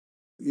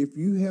If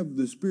you have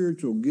the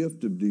spiritual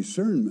gift of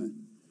discernment,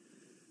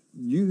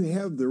 you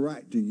have the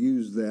right to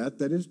use that.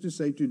 That is to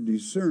say, to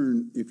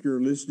discern if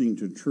you're listening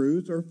to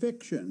truth or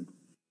fiction.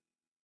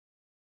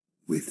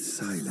 With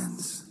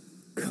silence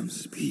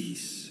comes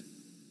peace.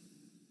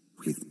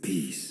 With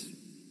peace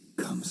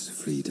comes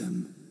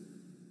freedom.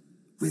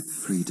 With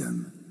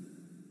freedom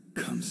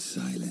comes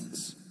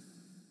silence.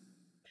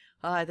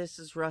 Hi, this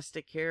is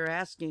Rustic here,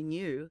 asking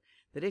you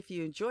that if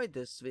you enjoyed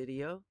this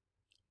video,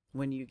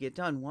 when you get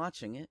done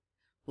watching it,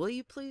 will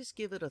you please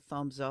give it a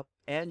thumbs up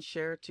and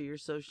share it to your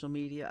social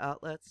media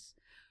outlets?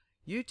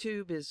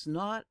 YouTube is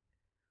not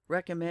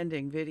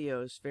recommending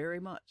videos very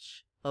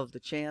much of the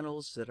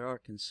channels that are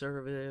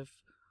conservative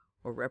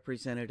or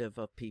representative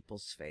of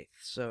people's faith.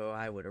 So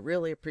I would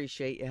really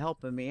appreciate you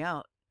helping me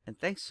out, and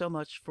thanks so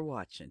much for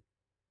watching.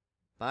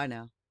 Bye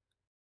now.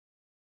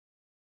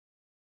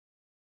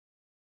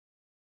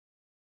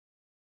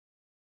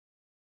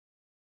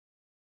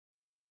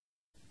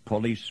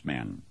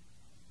 Policeman.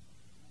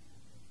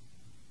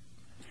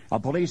 A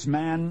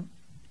policeman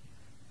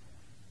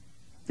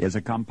is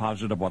a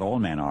composite of what all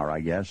men are, I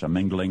guess, a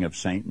mingling of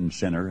saint and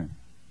sinner,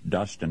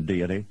 dust and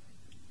deity.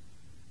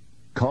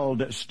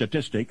 Called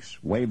statistics,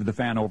 wave the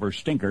fan over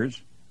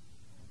stinkers,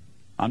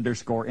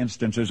 underscore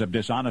instances of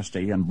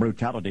dishonesty and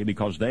brutality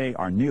because they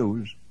are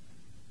news.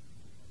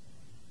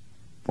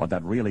 What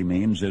that really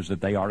means is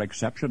that they are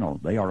exceptional,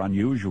 they are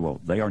unusual,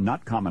 they are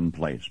not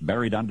commonplace.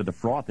 Buried under the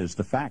froth is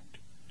the fact.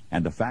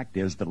 And the fact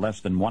is that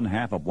less than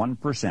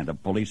 0.5%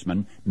 of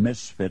policemen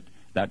misfit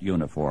that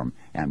uniform.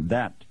 And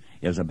that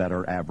is a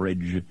better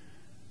average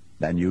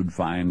than you'd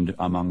find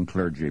among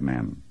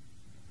clergymen.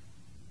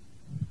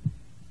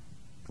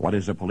 What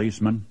is a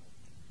policeman?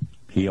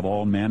 He of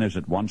all men is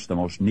at once the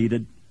most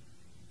needed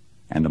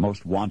and the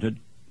most wanted.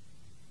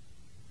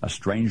 A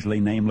strangely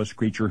nameless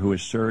creature who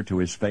is sir to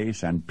his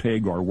face and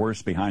pig or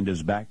worse behind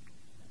his back.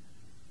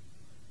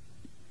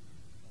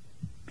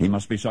 He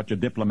must be such a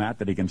diplomat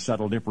that he can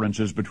settle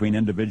differences between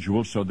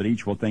individuals so that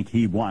each will think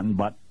he won,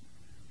 but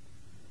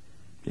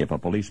if a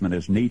policeman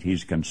is neat,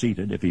 he's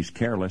conceited. If he's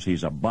careless,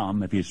 he's a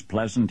bum. If he's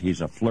pleasant,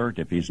 he's a flirt.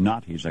 If he's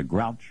not, he's a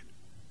grouch.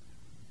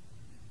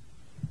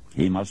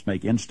 He must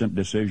make instant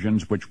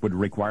decisions which would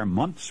require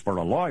months for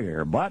a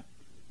lawyer, but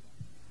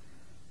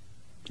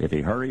if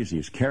he hurries,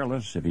 he's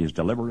careless. If he's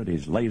deliberate,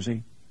 he's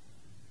lazy.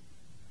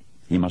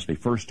 He must be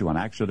first to an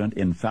accident,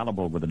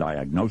 infallible with a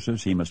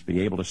diagnosis. He must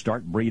be able to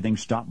start breathing,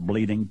 stop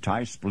bleeding,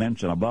 tie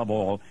splints, and above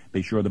all,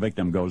 be sure the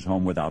victim goes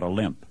home without a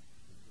limp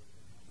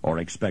or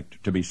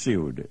expect to be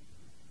sued.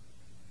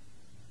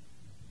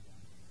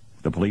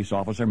 The police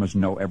officer must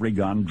know every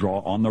gun, draw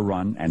on the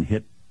run, and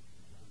hit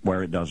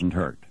where it doesn't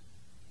hurt.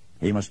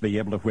 He must be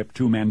able to whip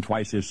two men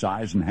twice his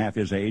size and half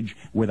his age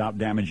without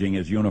damaging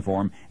his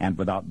uniform and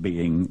without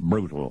being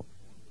brutal.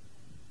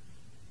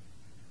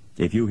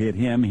 If you hit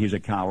him, he's a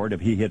coward.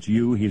 If he hits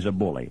you, he's a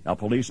bully. A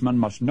policeman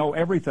must know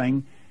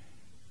everything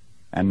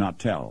and not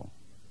tell.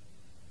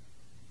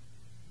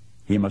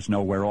 He must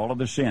know where all of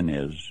the sin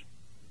is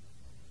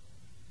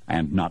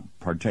and not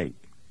partake.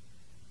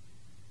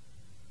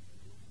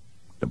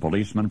 The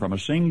policeman from a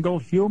single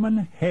human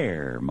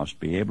hair must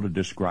be able to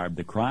describe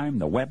the crime,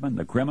 the weapon,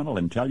 the criminal,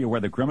 and tell you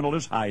where the criminal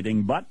is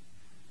hiding, but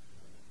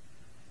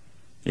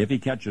if he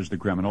catches the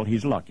criminal,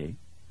 he's lucky.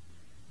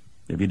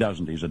 If he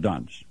doesn't, he's a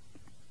dunce.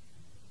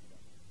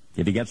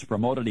 If he gets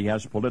promoted, he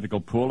has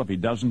political pull. If he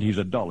doesn't, he's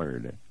a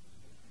dullard.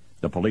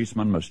 The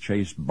policeman must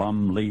chase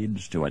bum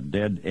leads to a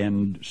dead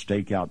end,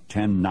 stake out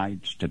 10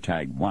 nights to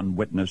tag one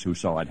witness who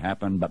saw it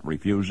happen but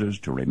refuses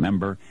to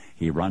remember.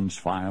 He runs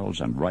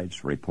files and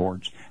writes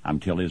reports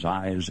until his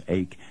eyes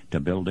ache to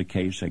build a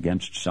case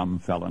against some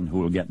felon who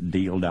will get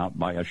dealed out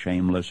by a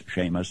shameless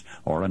Seamus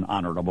or an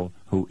honorable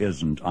who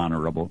isn't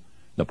honorable.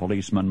 The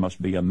policeman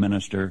must be a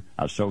minister,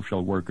 a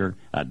social worker,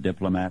 a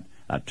diplomat,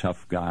 a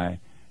tough guy,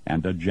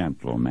 and a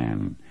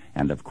gentleman.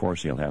 And of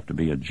course he'll have to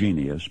be a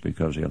genius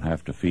because he'll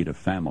have to feed a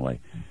family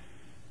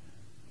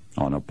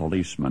on a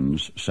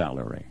policeman's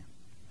salary.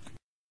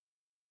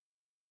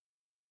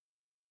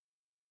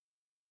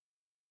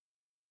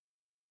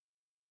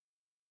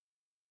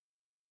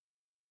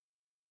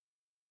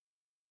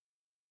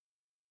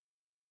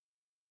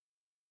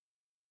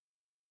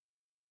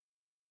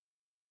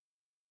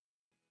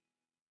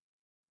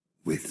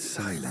 With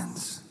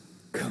silence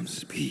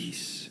comes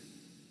peace.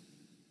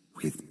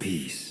 With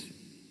peace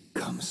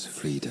comes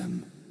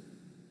freedom.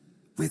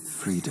 With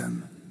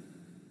freedom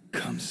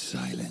comes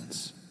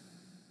silence.